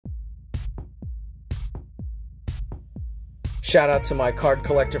Shout out to my card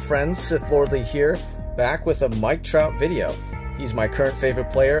collector friends, Sith Lordly here, back with a Mike Trout video. He's my current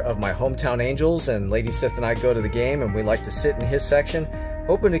favorite player of my hometown Angels, and Lady Sith and I go to the game and we like to sit in his section,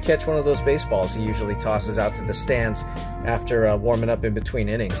 hoping to catch one of those baseballs he usually tosses out to the stands after warming up in between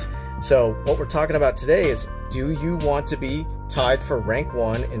innings. So what we're talking about today is, do you want to be tied for rank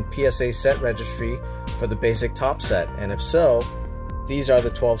 1 in PSA Set Registry for the basic top set? And if so, these are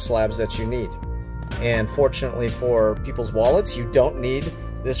the 12 slabs that you need. And fortunately for people's wallets, you don't need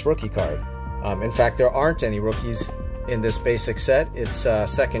this rookie card. In fact, there aren't any rookies in this basic set. It's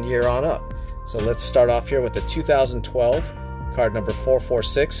second year on up. So let's start off here with the 2012 card number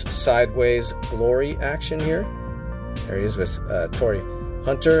 446, Sideways Glory action here. There he is with Torrey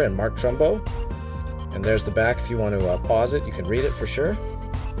Hunter and Mark Trumbo. And there's the back if you want to pause it. You can read it for sure.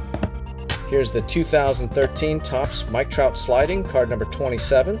 Here's the 2013 Topps Mike Trout Sliding, card number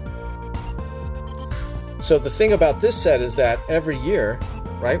 27. So the thing about this set is that every year,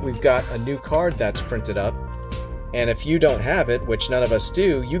 right, we've got a new card that's printed up. And if you don't have it, which none of us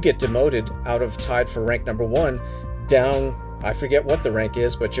do, you get demoted out of tied for rank number 1 down, I forget what the rank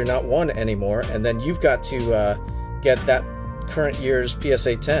is, but you're not 1 anymore. And then you've got to get that current year's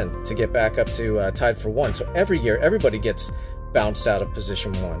PSA 10 to get back up to tied for 1. So every year, everybody gets bounced out of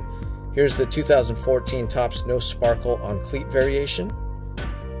position 1. Here's the 2014 Topps No Sparkle on Cleat variation.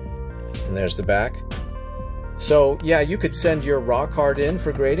 And there's the back. So yeah, you could send your raw card in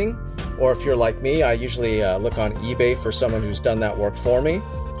for grading, or if you're like me, I usually look on eBay for someone who's done that work for me.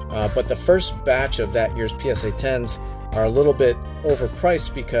 But the first batch of that year's PSA 10s are a little bit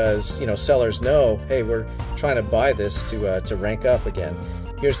overpriced because, you know, sellers know, hey, we're trying to buy this to rank up again.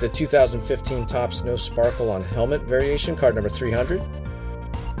 Here's the 2015 Topps No Sparkle on Helmet variation, card number 300.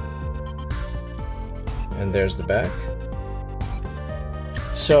 And there's the back.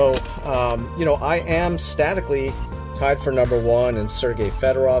 So, you know, I am statically tied for number 1 in Sergei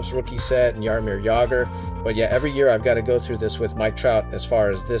Fedorov's rookie set and Jaromir Jagr. But yeah, every year I've got to go through this with Mike Trout as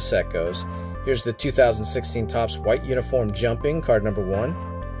far as this set goes. Here's the 2016 Topps White Uniform Jumping, card number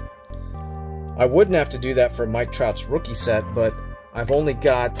 1. I wouldn't have to do that for Mike Trout's rookie set, but I've only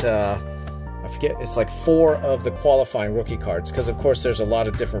got, I forget, it's like 4 of the qualifying rookie cards, because of course there's a lot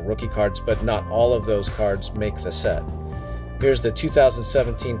of different rookie cards, but not all of those cards make the set. Here's the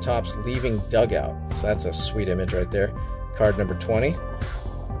 2017 Topps Leaving Dugout. So that's a sweet image right there. Card number 20.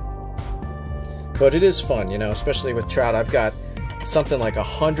 But it is fun, you know, especially with Trout. I've got something like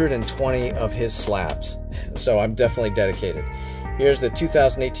 120 of his slabs. So I'm definitely dedicated. Here's the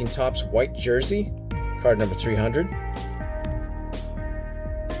 2018 Topps White Jersey. Card number 300.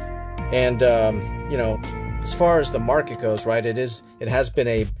 And, you know, as far as the market goes, right, it has been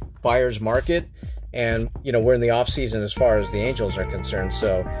a buyer's market. And, you know, we're in the off season as far as the Angels are concerned,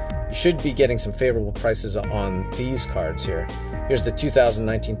 so you should be getting some favorable prices on these cards here. Here's the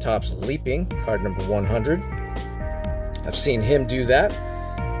 2019 Topps Leaping, card number 100. I've seen him do that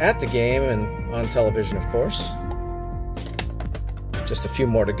at the game and on television, of course. Just a few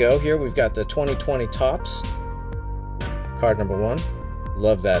more to go here. We've got the 2020 Topps, card number 1.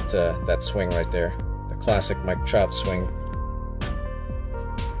 Love that, that swing right there. The classic Mike Trout swing.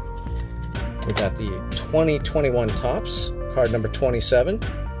 We got the 2021 Topps, card number 27.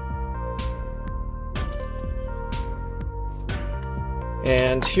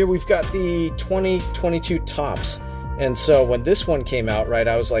 And here we've got the 2022 Topps. And so when this one came out, right,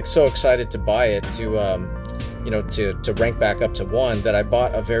 I was like so excited to buy it to, you know, to rank back up to 1 that I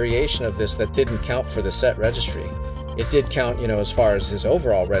bought a variation of this that didn't count for the set registry. It did count, you know, as far as his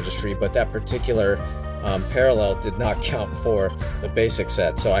overall registry, but that particular parallel did not count for the basic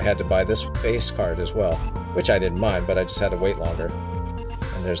set, so I had to buy this base card as well, which I didn't mind, but I just had to wait longer.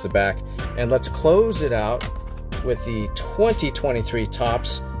 And there's the back. And let's close it out with the 2023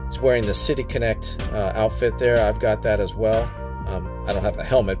 Topps. It's wearing the City Connect outfit there. I've got that as well. I don't have the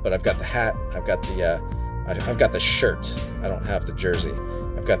helmet, but I've got the hat. I've got the shirt. I don't have the jersey.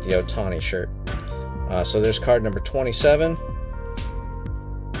 I've got the Ohtani shirt. So there's card number 27.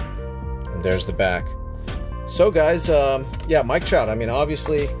 And there's the back. So guys, yeah, Mike Trout, I mean,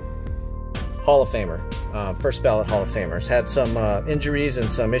 obviously, Hall of Famer, first ballot Hall of Famer. Has had some injuries and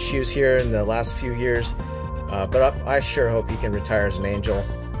some issues here in the last few years, but I sure hope he can retire as an Angel.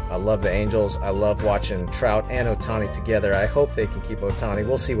 I love the Angels. I love watching Trout and Ohtani together. I hope they can keep Ohtani.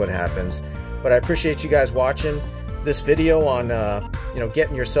 We'll see what happens. But I appreciate you guys watching this video on, you know,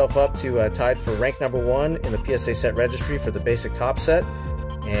 getting yourself up to tied for rank number 1 in the PSA Set Registry for the basic top set.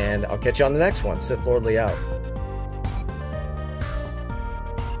 And I'll catch you on the next one. Sith Lordly out.